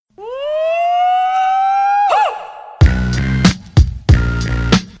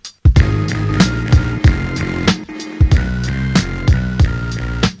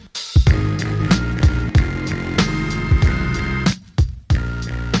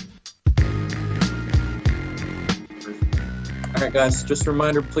All right, guys, just a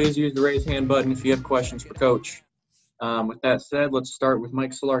reminder, please use the raise hand button if you have questions for Coach. With that said, let's start with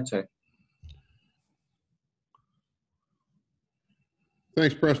Mike Solarte.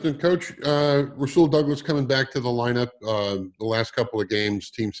 Thanks, Preston. Coach, Rasul Douglas coming back to the lineup. The last couple of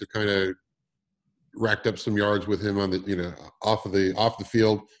games, teams have kind of racked up some yards with him on the, off the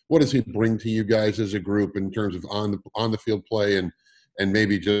field. What does he bring to you guys as a group in terms of on the field play and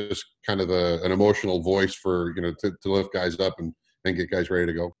maybe just kind of an emotional voice for, to lift guys up and get guys ready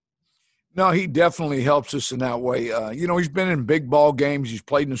to go? No, he definitely helps us in that way. He's been in big ball games. He's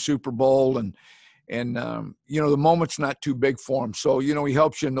played in the Super Bowl and the moment's not too big for him. So, he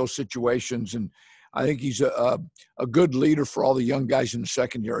helps you in those situations. And I think he's a good leader for all the young guys in the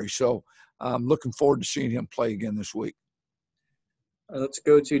secondary. So I'm looking forward to seeing him play again this week. Let's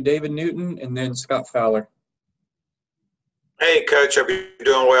go to David Newton and then Scott Fowler. Hey, Coach. Hope you're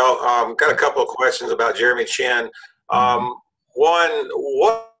doing well. Got a couple of questions about Jeremy Chinn. One,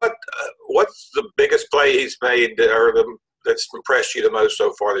 what's the biggest play he's made that's impressed you the most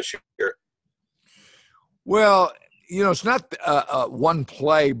so far this year? Well, it's not one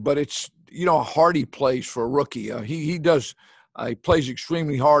play, but it's, hard he plays for a rookie. He plays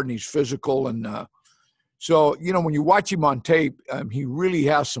extremely hard and he's physical. And so, when you watch him on tape, he really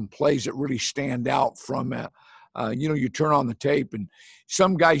has some plays that really stand out from, you turn on the tape and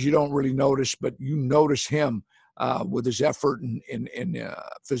some guys you don't really notice, but you notice him with his effort and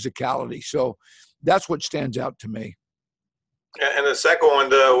physicality. So that's what stands out to me. And the second one,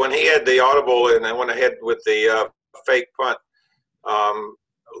 when he had the audible and then went ahead with the fake punt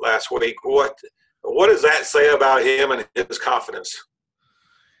last week, what does that say about him and his confidence?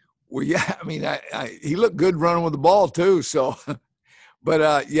 Well, yeah, I mean, he looked good running with the ball too. So,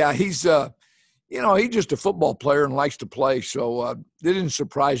 but he's he's just a football player and likes to play. So it didn't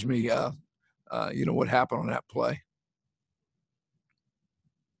surprise me, what happened on that play.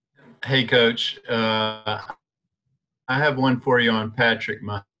 Hey, Coach. I have one for you on Patrick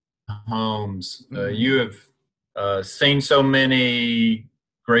Mahomes. You have seen so many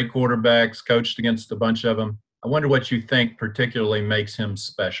great quarterbacks, coached against a bunch of them. I wonder what you think particularly makes him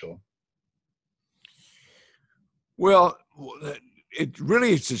special. Well,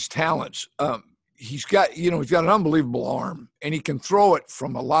 it's his talents. He's got an unbelievable arm, and he can throw it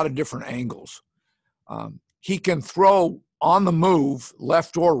from a lot of different angles. He can throw on the move,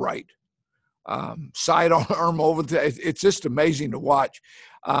 left or right. Sidearm over it's just amazing to watch.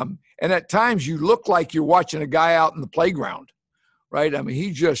 And at times you look like you're watching a guy out in the playground, right? I mean,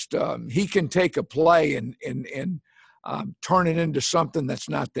 he just, he can take a play and turn it into something that's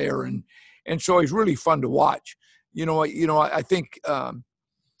not there. And so he's really fun to watch. I think,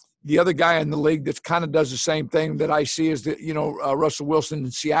 the other guy in the league that kind of does the same thing that I see is that, Russell Wilson in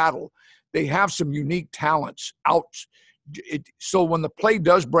Seattle, they have some unique talents out. So when the play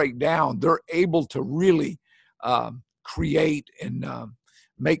does break down, they're able to really create and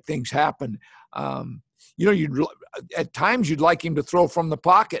make things happen. At times you'd like him to throw from the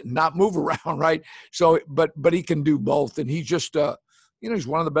pocket and not move around, right? So, but he can do both, and he's just, he's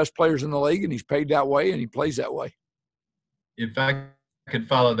one of the best players in the league, and he's paid that way, and he plays that way. If I could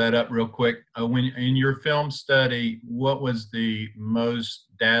follow that up real quick, when in your film study, what was the most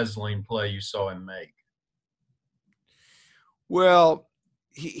dazzling play you saw him make? Well,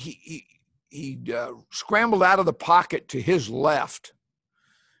 he scrambled out of the pocket to his left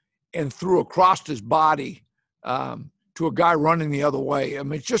and threw across his body to a guy running the other way. I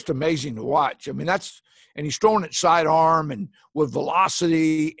mean, it's just amazing to watch. I mean, and he's throwing it sidearm and with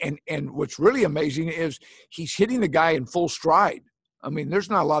velocity. And what's really amazing is he's hitting the guy in full stride. I mean, there's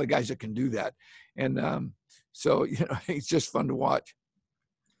not a lot of guys that can do that. And so, it's just fun to watch.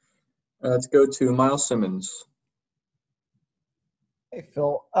 Let's go to Miles Simmons. Hey,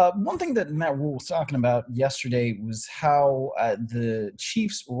 Phil. One thing that Matt Rhule was talking about yesterday was how the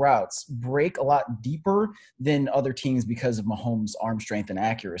Chiefs' routes break a lot deeper than other teams because of Mahomes' arm strength and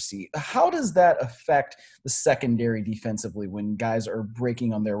accuracy. How does that affect the secondary defensively when guys are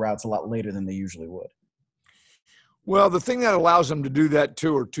breaking on their routes a lot later than they usually would? Well, the thing that allows them to do that,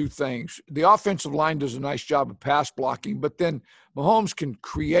 too, are two things. The offensive line does a nice job of pass blocking, but then Mahomes can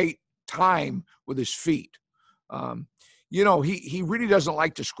create time with his feet. He really doesn't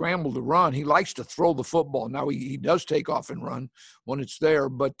like to scramble to run. He likes to throw the football. Now, he does take off and run when it's there.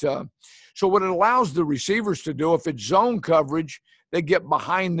 But so what it allows the receivers to do, if it's zone coverage, they get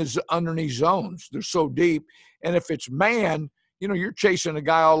behind the underneath zones. They're so deep. And if it's man, you're chasing a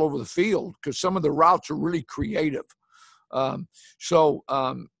guy all over the field because some of the routes are really creative. With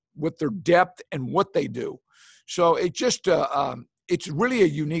their depth and what they do. So it just it's really a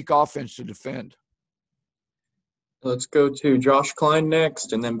unique offense to defend. Let's go to Josh Klein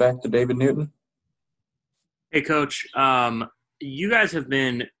next, and then back to David Newton. Hey, Coach. You guys have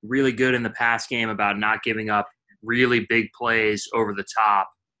been really good in the pass game about not giving up really big plays over the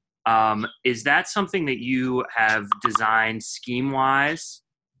top. Is that something that you have designed scheme-wise?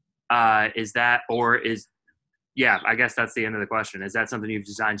 I guess that's the end of the question. Is that something you've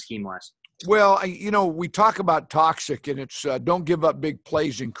designed scheme-wise? Well, we talk about toxic, and it's don't give up big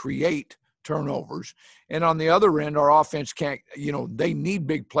plays and create turnovers. And on the other end, our offense can't, they need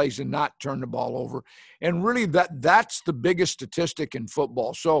big plays and not turn the ball over. And really that's the biggest statistic in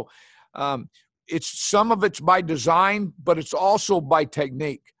football. So some of it's by design, but it's also by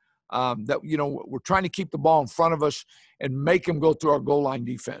technique. We're trying to keep the ball in front of us and make them go through our goal line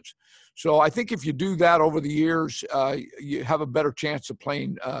defense. So I think if you do that over the years, you have a better chance of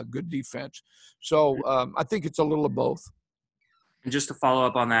playing good defense. So I think it's a little of both. And just to follow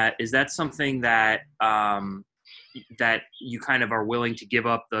up on that, is that something that that you kind of are willing to give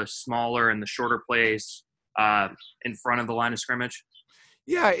up the smaller and the shorter plays in front of the line of scrimmage?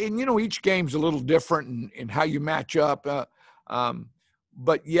 Yeah, and each game's a little different in how you match up.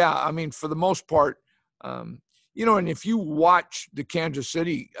 But yeah, I mean, for the most part, and if you watch the Kansas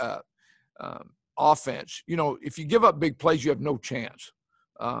City offense, if you give up big plays, you have no chance.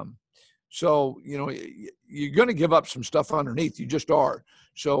 So, you're going to give up some stuff underneath. You just are.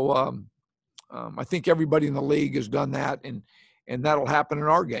 So I think everybody in the league has done that, and that'll happen in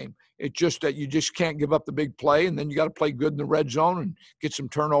our game. It's just that you just can't give up the big play, and then you got to play good in the red zone and get some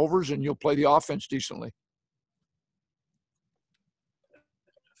turnovers, and you'll play the offense decently.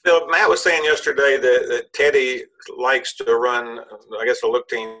 Phil, Matt was saying yesterday that Teddy likes to run, I guess, a look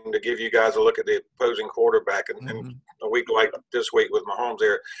team to give you guys a look at the opposing quarterback. And a week like this week with Mahomes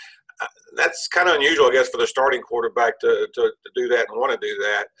there, that's kind of unusual, I guess, for the starting quarterback to do that and want to do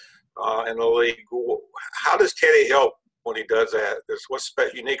that in the league. How does Teddy help when he does that? What's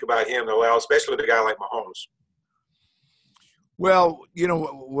unique about him to allow, especially with a guy like Mahomes? Well,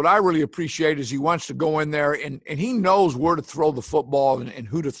 what I really appreciate is he wants to go in there and he knows where to throw the football and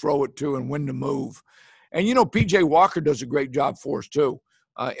who to throw it to and when to move. And, P.J. Walker does a great job for us too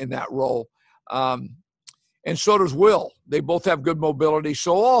in that role. And so does Will. They both have good mobility.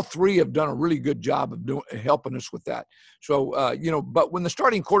 So all three have done a really good job of helping us with that. So, but when the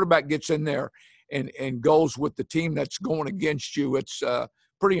starting quarterback gets in there and goes with the team that's going against you, it's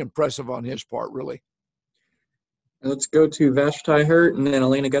pretty impressive on his part, really. Let's go to Vashti Hurt and then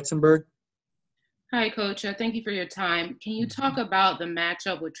Elena Getzenberg. Hi, Coach. Thank you for your time. Can you talk about the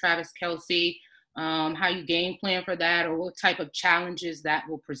matchup with Travis Kelce, how you game plan for that, or what type of challenges that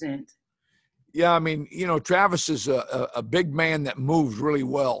will present? Yeah, I mean, Travis is a big man that moves really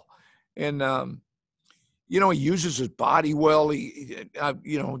well. And, he uses his body well. He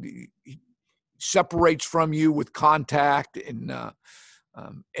separates from you with contact, and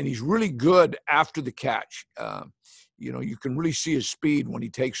he's really good after the catch. You can really see his speed when he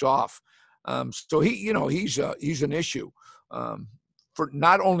takes off. So he's an issue for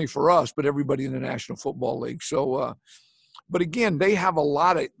not only for us, but everybody in the National Football League. So, but again, they have a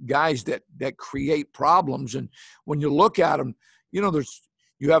lot of guys that create problems. And when you look at them, you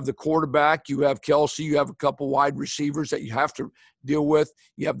have the quarterback, you have Kelce, you have a couple wide receivers that you have to deal with.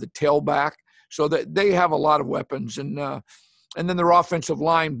 You have the tailback, so that they have a lot of weapons. And then their offensive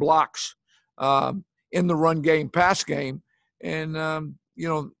line blocks in the run game, pass game. And,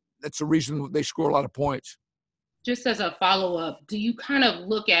 that's the reason they score a lot of points. Just as a follow-up, do you kind of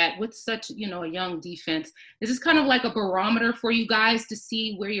look at, with such, a young defense, is this kind of like a barometer for you guys to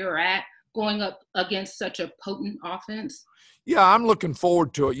see where you're at going up against such a potent offense? Yeah, I'm looking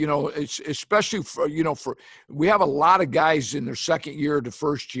forward to it. It's especially for we have a lot of guys in their second year to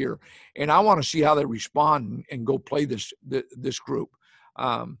first year, and I want to see how they respond and go play this group.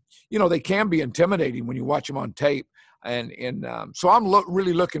 They can be intimidating when you watch them on tape, and so I'm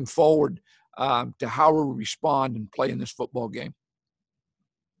really looking forward to how we respond and play in this football game.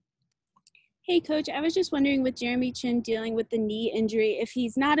 Hey, Coach, I was just wondering, with Jeremy Chinn dealing with the knee injury, if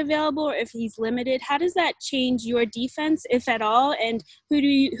he's not available or if he's limited, how does that change your defense, if at all? And who do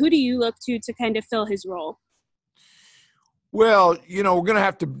you look to kind of fill his role? Well, we're going to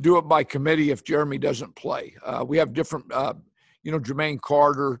have to do it by committee if Jeremy doesn't play. We have different, Jermaine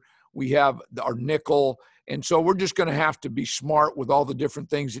Carter, we have our nickel. And so we're just going to have to be smart with all the different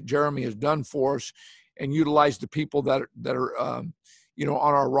things that Jeremy has done for us and utilize the people that are on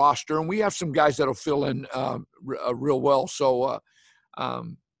our roster. And we have some guys that'll fill in real well. So,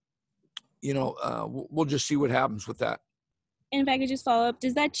 we'll just see what happens with that. And if I could just follow up,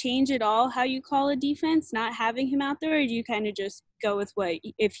 does that change at all how you call a defense, not having him out there, or do you kind of just go with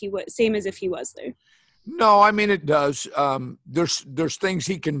same as if he was there? No, I mean it does. There's things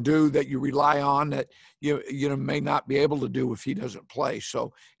he can do that you rely on that you may not be able to do if he doesn't play.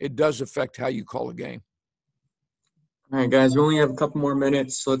 So it does affect how you call a game. All right, guys, we only have a couple more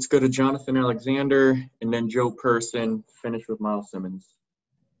minutes. So let's go to Jonathan Alexander and then Joe Person. Finish with Miles Simmons.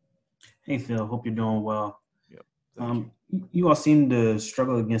 Hey, Phil. Hope you're doing well. Yep. You all seem to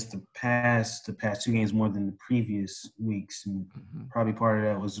struggle against the past 2 games more than the previous weeks, and probably part of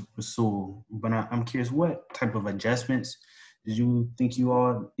that was Rasul. But I'm curious, what type of adjustments did you think you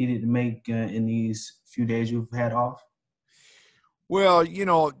all needed to make in these few days you've had off? Well,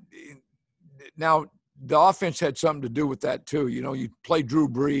 now the offense had something to do with that too. You play Drew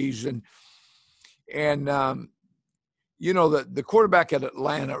Brees and the quarterback at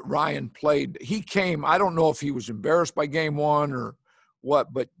Atlanta, Ryan, played. He came, I don't know if he was embarrassed by game one or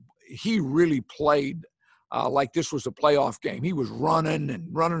what, but he really played like this was a playoff game. He was running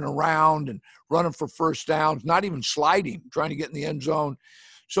around and running for first downs, not even sliding, trying to get in the end zone.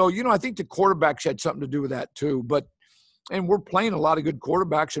 So, I think the quarterbacks had something to do with that too. And we're playing a lot of good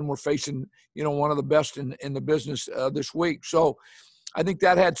quarterbacks, and we're facing, one of the best in the business this week. So I think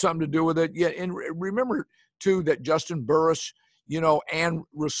that had something to do with it. Yeah, and remember – too, that Justin Burris, and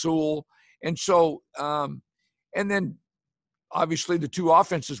Rasul. And so, and then obviously the two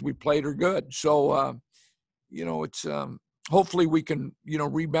offenses we played are good. So, it's hopefully we can,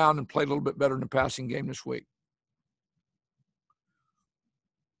 rebound and play a little bit better in the passing game this week.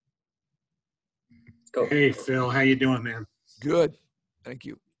 Go. Hey, Phil, how you doing, man? Good. Thank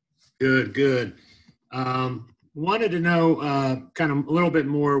you. Good. Wanted to know kind of a little bit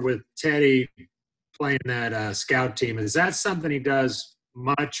more with Teddy playing that scout team. Is that something he does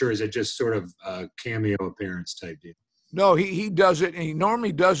much, or is it just sort of a cameo appearance type deal? No, he does it, and he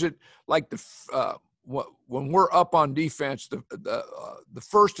normally does it like when we're up on defense. The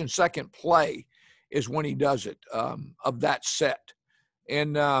first and second play is when he does it of that set,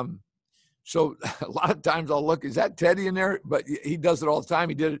 and so a lot of times I'll look, is that Teddy in there? But he does it all the time.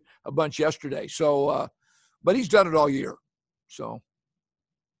 He did it a bunch yesterday. So, but he's done it all year. So.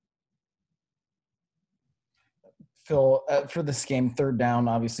 Phil, for this game, third down,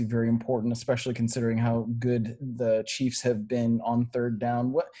 obviously very important, especially considering how good the Chiefs have been on third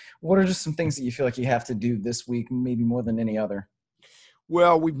down. What are just some things that you feel like you have to do this week, maybe more than any other?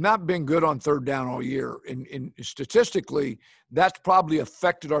 Well, we've not been good on third down all year. And statistically, that's probably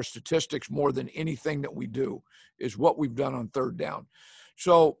affected our statistics more than anything that we do, is what we've done on third down.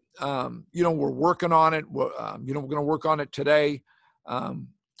 So, we're working on it. We're going to work on it today. And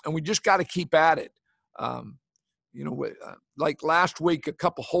we just got to keep at it. Like last week, a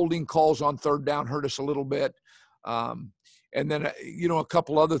couple holding calls on third down hurt us a little bit. And then, a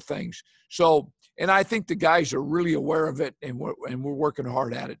couple other things. So, and I think the guys are really aware of it, and we're working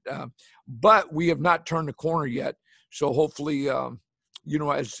hard at it. But we have not turned the corner yet. So hopefully,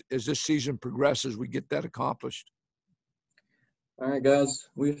 as this season progresses, we get that accomplished. All right, guys,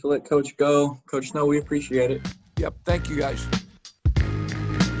 we have to let Coach go. Coach Snow, we appreciate it. Yep. Thank you, guys.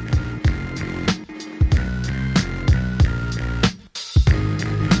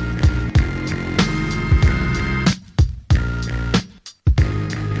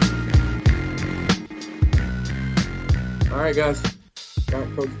 All right, guys.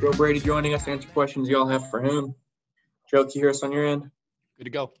 Got Coach Joe Brady joining us to answer questions y'all have for him. Joe, can you hear us on your end? Good to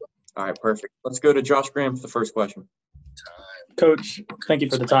go. All right, perfect. Let's go to Josh Graham for the first question. Coach, thank you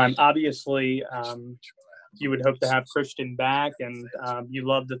for the time. Obviously, you would hope to have Christian back, and you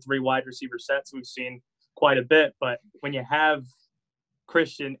love the 3 wide receiver sets we've seen quite a bit. But when you have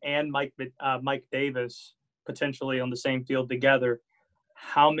Christian and Mike Davis potentially on the same field together,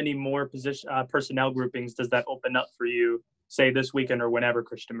 how many more personnel groupings does that open up for you, say this weekend or whenever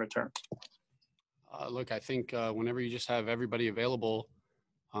Christian returns? Look, I think whenever you just have everybody available,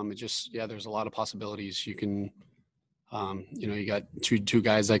 there's a lot of possibilities. You can, you got two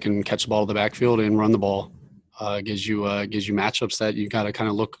guys that can catch the ball to the backfield and run the ball. Gives you matchups that you got to kind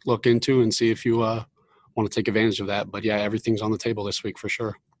of look into and see if you want to take advantage of that. But yeah, everything's on the table this week for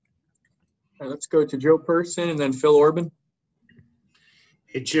sure. All right, let's go to Joe Person and then Phil Orban.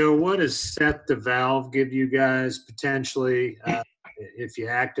 Hey, Joe, what does Seth the Valve give you guys potentially if you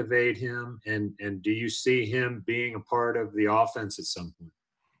activate him? And do you see him being a part of the offense at some point?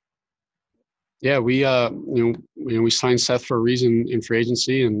 Yeah, we signed Seth for a reason in free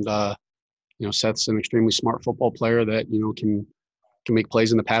agency, and Seth's an extremely smart football player that can make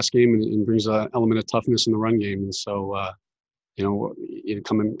plays in the pass game and brings an element of toughness in the run game. And so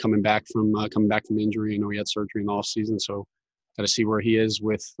coming back from injury, he had surgery in the off season, so got to see where he is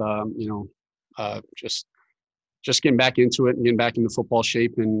with just just getting back into it and getting back into football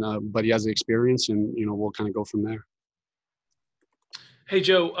shape. And but he has the experience, and we'll kind of go from there. Hey,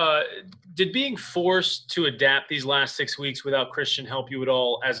 Joe, did being forced to adapt these last 6 weeks without Christian help you at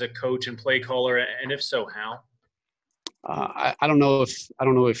all as a coach and play caller? And if so, how? I don't know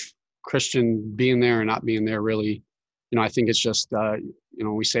if Christian being there or not being there really, I think it's just,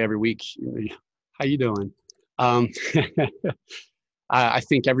 we say every week, how you doing? I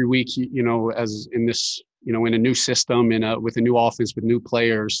think every week, as in this, in a new system and with a new offense with new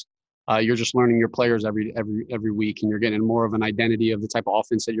players, you're just learning your players every week, and you're getting more of an identity of the type of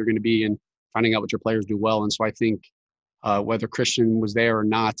offense that you're going to be and finding out what your players do well. And so I think whether Christian was there or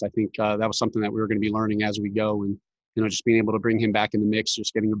not, I think that was something that we were going to be learning as we go. And, just being able to bring him back in the mix,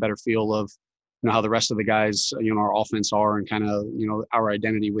 just getting a better feel of, how the rest of the guys, our offense are, and kind of, our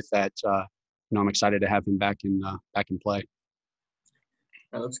identity with that. I'm excited to have him back in play.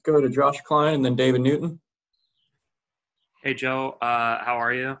 Let's go to Josh Klein and then David Newton. Hey, Joe. How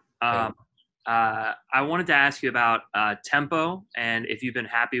are you? I wanted to ask you about tempo, and if you've been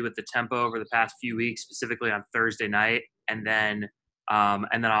happy with the tempo over the past few weeks, specifically on Thursday night, and then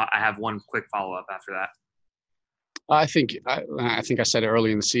I have one quick follow-up after that. I think I said it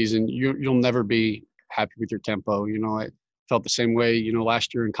early in the season. You'll never be happy with your tempo. I felt the same way.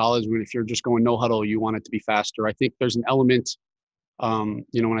 Last year in college, when if you're just going no huddle, you want it to be faster. I think there's an element. And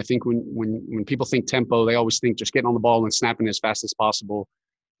I think when people think tempo, they always think just getting on the ball and snapping as fast as possible.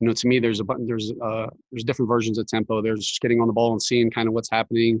 To me, there's different versions of tempo. There's just getting on the ball and seeing kind of what's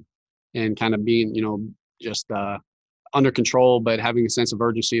happening, and kind of being just under control, but having a sense of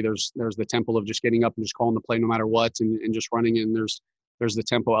urgency. There's the tempo of just getting up and just calling the play no matter what, and just running. And there's the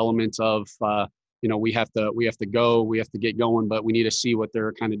tempo element of we have to go, we have to get going, but we need to see what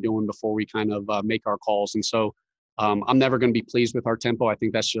they're kind of doing before we kind of make our calls. And so I'm never going to be pleased with our tempo. I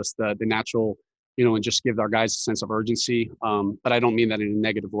think that's just the natural, and just give our guys a sense of urgency. But I don't mean that in a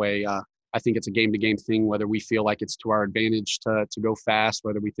negative way. I think it's a game-to-game thing, whether we feel like it's to our advantage to go fast,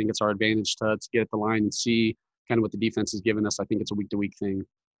 whether we think it's our advantage to get at the line and see kind of what the defense is giving us. I think it's a week-to-week thing.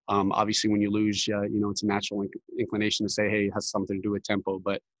 Obviously, when you lose, it's a natural inclination to say, hey, it has something to do with tempo.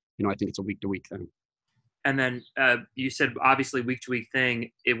 But, I think it's a week-to-week thing. And then you said, obviously, week-to-week thing.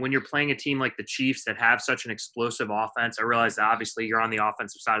 When you're playing a team like the Chiefs that have such an explosive offense, I realize that obviously you're on the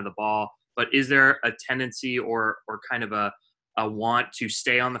offensive side of the ball, but is there a tendency or kind of a want to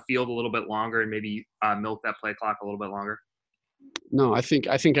stay on the field a little bit longer and maybe milk that play clock a little bit longer? No, I think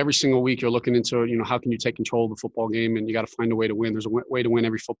every single week you're looking into, how can you take control of the football game, and you got to find a way to win. There's a way to win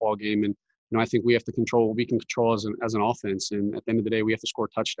every football game. And, I think we have to control what we can control as an offense. And at the end of the day, we have to score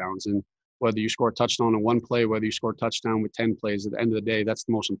touchdowns. And whether you score a touchdown on one play, whether you score a touchdown with 10 plays, at the end of the day, that's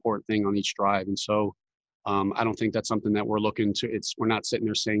the most important thing on each drive. And so I don't think that's something that we're looking to. We're not sitting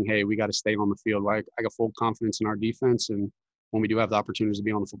there saying, hey, we got to stay on the field. I got full confidence in our defense. And when we do have the opportunity to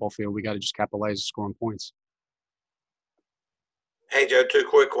be on the football field, we got to just capitalize on scoring points. Hey, Joe, two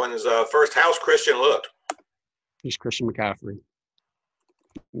quick ones. First, how's Christian looked? He's Christian McCaffrey.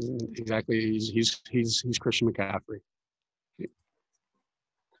 Exactly. He's Christian McCaffrey.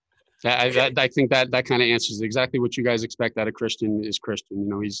 I think that kind of answers exactly what you guys expect out of Christian is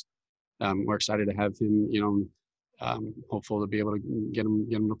Christian. He's we're excited to have him, hopeful to be able to get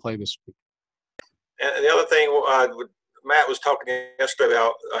him to play this week. And the other thing, Matt was talking yesterday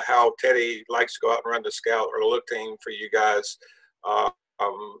about how Teddy likes to go out and run the scout or the look team for you guys.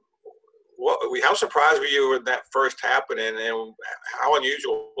 How surprised were you when that first happening, and how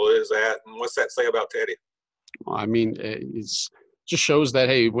unusual is that, and what's that say about Teddy? Well, I mean, it's just shows that,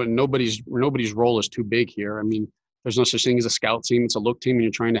 hey, when nobody's role is too big here. I mean, there's no such thing as a scout team. It's a look team, and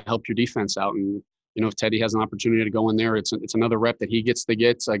you're trying to help your defense out. And if Teddy has an opportunity to go in there, it's another rep that he gets to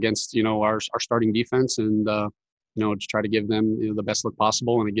get against our starting defense, and just try to give them the best look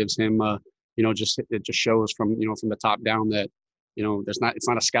possible. And it gives him it just shows from the top down that it's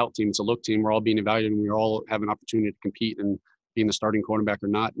not a scout team, it's a look team. We're all being evaluated, and we all have an opportunity to compete, and being the starting quarterback or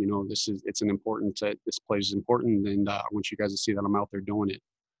not, it's an important. This play is important, and I want you guys to see that I'm out there doing it.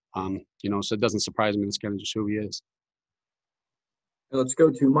 So it doesn't surprise me. That's kind of just who he is. Let's go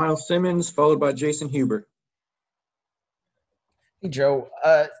to Miles Simmons, followed by Jason Huber. Hey, Joe,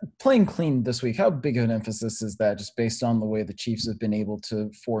 playing clean this week, how big of an emphasis is that, just based on the way the Chiefs have been able to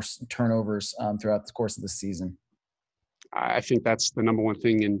force turnovers throughout the course of the season? I think that's the number one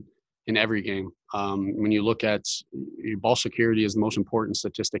thing in every game. When you look at ball security is the most important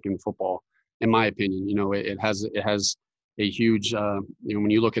statistic in football, in my opinion. It has a huge, when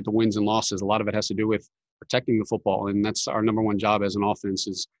you look at the wins and losses, a lot of it has to do with protecting the football. And that's our number one job as an offense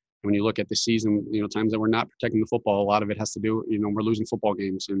is when you look at the season, times that we're not protecting the football, a lot of it has to do, we're losing football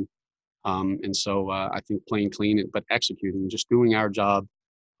games. And And so I think playing clean, but executing, just doing our job,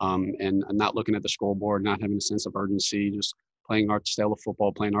 and not looking at the scoreboard, not having a sense of urgency, just playing our style of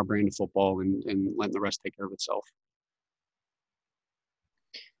football, playing our brand of football, and letting the rest take care of itself.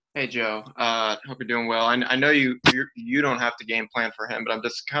 Hey, Joe. Hope you're doing well. I know you don't have to game plan for him, but I'm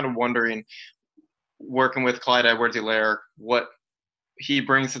just kind of wondering, working with Clyde Edwards-Helaire, what he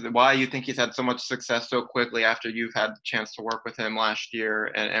brings to why you think he's had so much success so quickly after you've had the chance to work with him last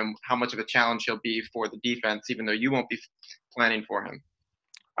year, and how much of a challenge he'll be for the defense, even though you won't be planning for him.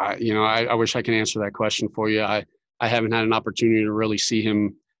 I wish I could answer that question for you. I haven't had an opportunity to really see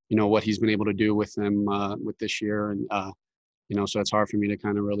him, what he's been able to do with them with this year. And, so it's hard for me to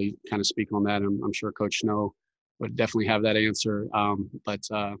kind of speak on that. I'm sure Coach Snow would definitely have that answer. But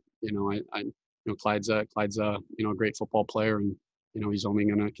Clyde's a great football player, and, he's only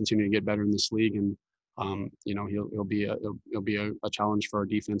going to continue to get better in this league. And, he'll be a challenge for our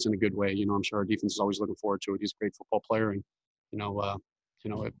defense in a good way. I'm sure our defense is always looking forward to it. He's a great football player, and,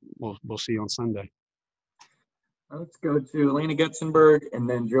 we'll see you on Sunday. Let's go to Elena Getzenberg and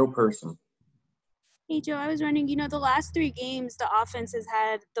then Joe Person. Hey, Joe, I was wondering, the last 3 games, the offense has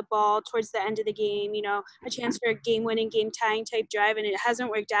had the ball towards the end of the game, a chance for a game-winning, game-tying type drive, and it hasn't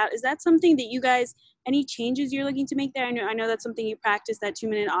worked out. Is that something that you guys, any changes you're looking to make there? I know that's something you practice, that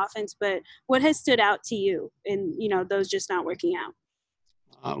 2-minute offense, but what has stood out to you in, those just not working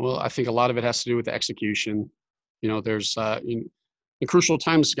out? Well, I think a lot of it has to do with the execution. There's in crucial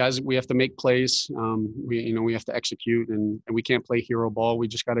times, guys, we have to make plays. We have to execute, and we can't play hero ball. We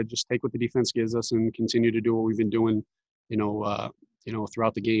just got to take what the defense gives us and continue to do what we've been doing,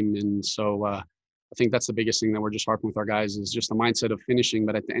 throughout the game. And so I think that's the biggest thing that we're just harping with our guys is just the mindset of finishing.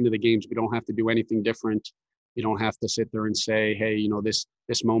 But at the end of the games, we don't have to do anything different. You don't have to sit there and say, hey,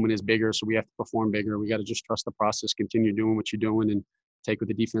 this moment is bigger, so we have to perform bigger. We got to just trust the process, continue doing what you're doing, and take what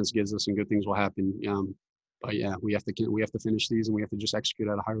the defense gives us, and good things will happen. But yeah, we have to finish these, and we have to just execute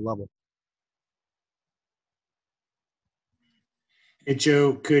at a higher level. Hey,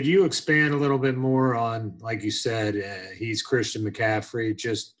 Joe, could you expand a little bit more on, like you said, he's Christian McCaffrey,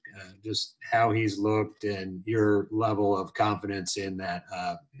 just how he's looked and your level of confidence in that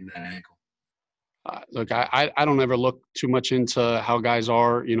ankle? Look, I don't ever look too much into how guys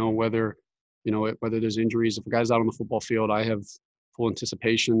are, whether there's injuries. If a guy's out on the football field, I have full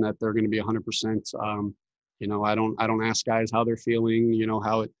anticipation that they're going to be 100%. I don't ask guys how they're feeling,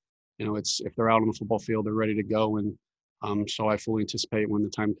 it's if they're out on the football field, they're ready to go. And so I fully anticipate when the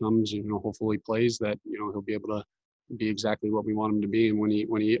time comes, hopefully he plays, that, he'll be able to be exactly what we want him to be. And when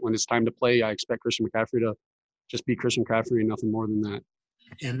it's time to play, I expect Christian McCaffrey to just be Christian McCaffrey and nothing more than that.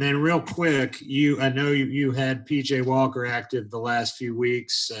 And then real quick, I know you had PJ Walker active the last few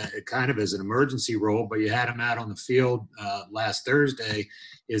weeks, kind of as an emergency role, but you had him out on the field last Thursday.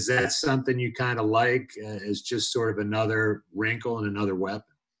 Is that something you kind of like as just sort of another wrinkle and another weapon?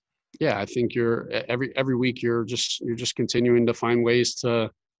 Yeah, I think every week you're just continuing to find ways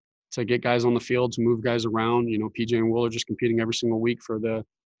to get guys on the field, to move guys around. PJ and Will are just competing every single week for the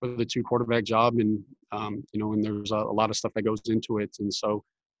 2 quarterback job, and and there's a lot of stuff that goes into it. And so,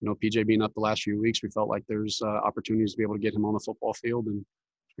 PJ being up the last few weeks, we felt like there's opportunities to be able to get him on the football field, and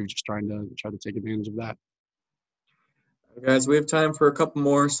we're just trying to take advantage of that. Guys, we have time for a couple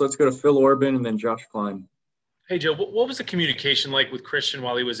more, so let's go to Phil Orban and then Josh Klein. Hey, Joe, what was the communication like with Christian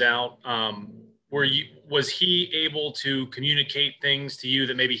while he was out? Was he able to communicate things to you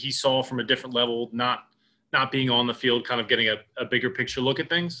that maybe he saw from a different level, not being on the field, kind of getting a bigger picture look at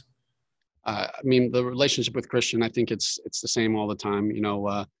things? The relationship with Christian, I think it's the same all the time.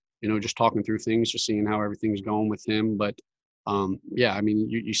 Just talking through things, just seeing how everything's going with him. But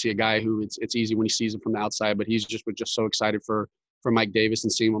you see a guy who it's easy when he sees it from the outside, but he's just so excited for Mike Davis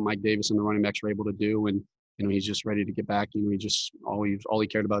and seeing what Mike Davis and the running backs are able to do, and he's just ready to get back. All he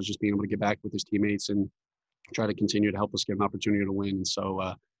cared about is just being able to get back with his teammates and try to continue to help us get an opportunity to win. And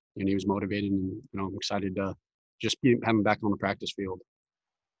so he was motivated, and I'm excited to just have him back on the practice field.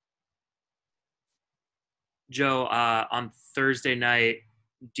 Joe, on Thursday night,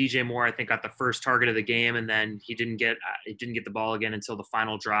 DJ Moore, I think, got the first target of the game, and then he didn't get the ball again until the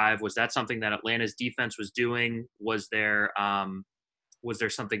final drive. Was that something that Atlanta's defense was doing? Was there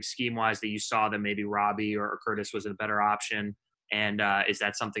something scheme-wise that you saw that maybe Robbie or Curtis was a better option? And is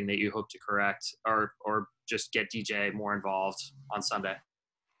that something that you hope to correct or just get DJ more involved on Sunday?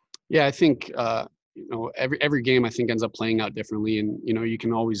 Yeah, I think every game I think ends up playing out differently, and you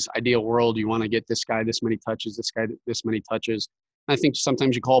can always, ideal world, you want to get this guy this many touches, this guy this many touches. I think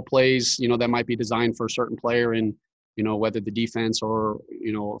sometimes you call plays, that might be designed for a certain player, and whether the defense or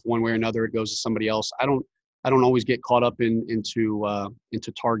one way or another it goes to somebody else. I don't I don't always get caught up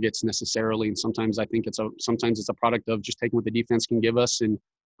into targets necessarily, and sometimes I think it's a product of just taking what the defense can give us.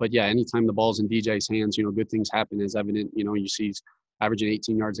 But yeah, anytime the ball's in DJ's hands, good things happen. As evident, you see he's averaging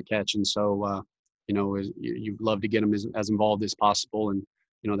 18 yards a catch, and so you love to get him as involved as possible. And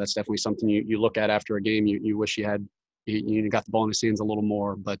that's definitely something you look at after a game. You wish you got the ball in his hands a little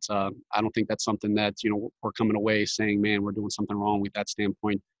more, but I don't think that's something that we're coming away saying, man, we're doing something wrong with that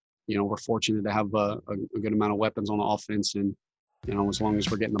standpoint. We're fortunate to have a good amount of weapons on the offense, and as long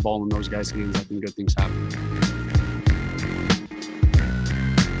as we're getting the ball in those guys' hands, I think good things happen.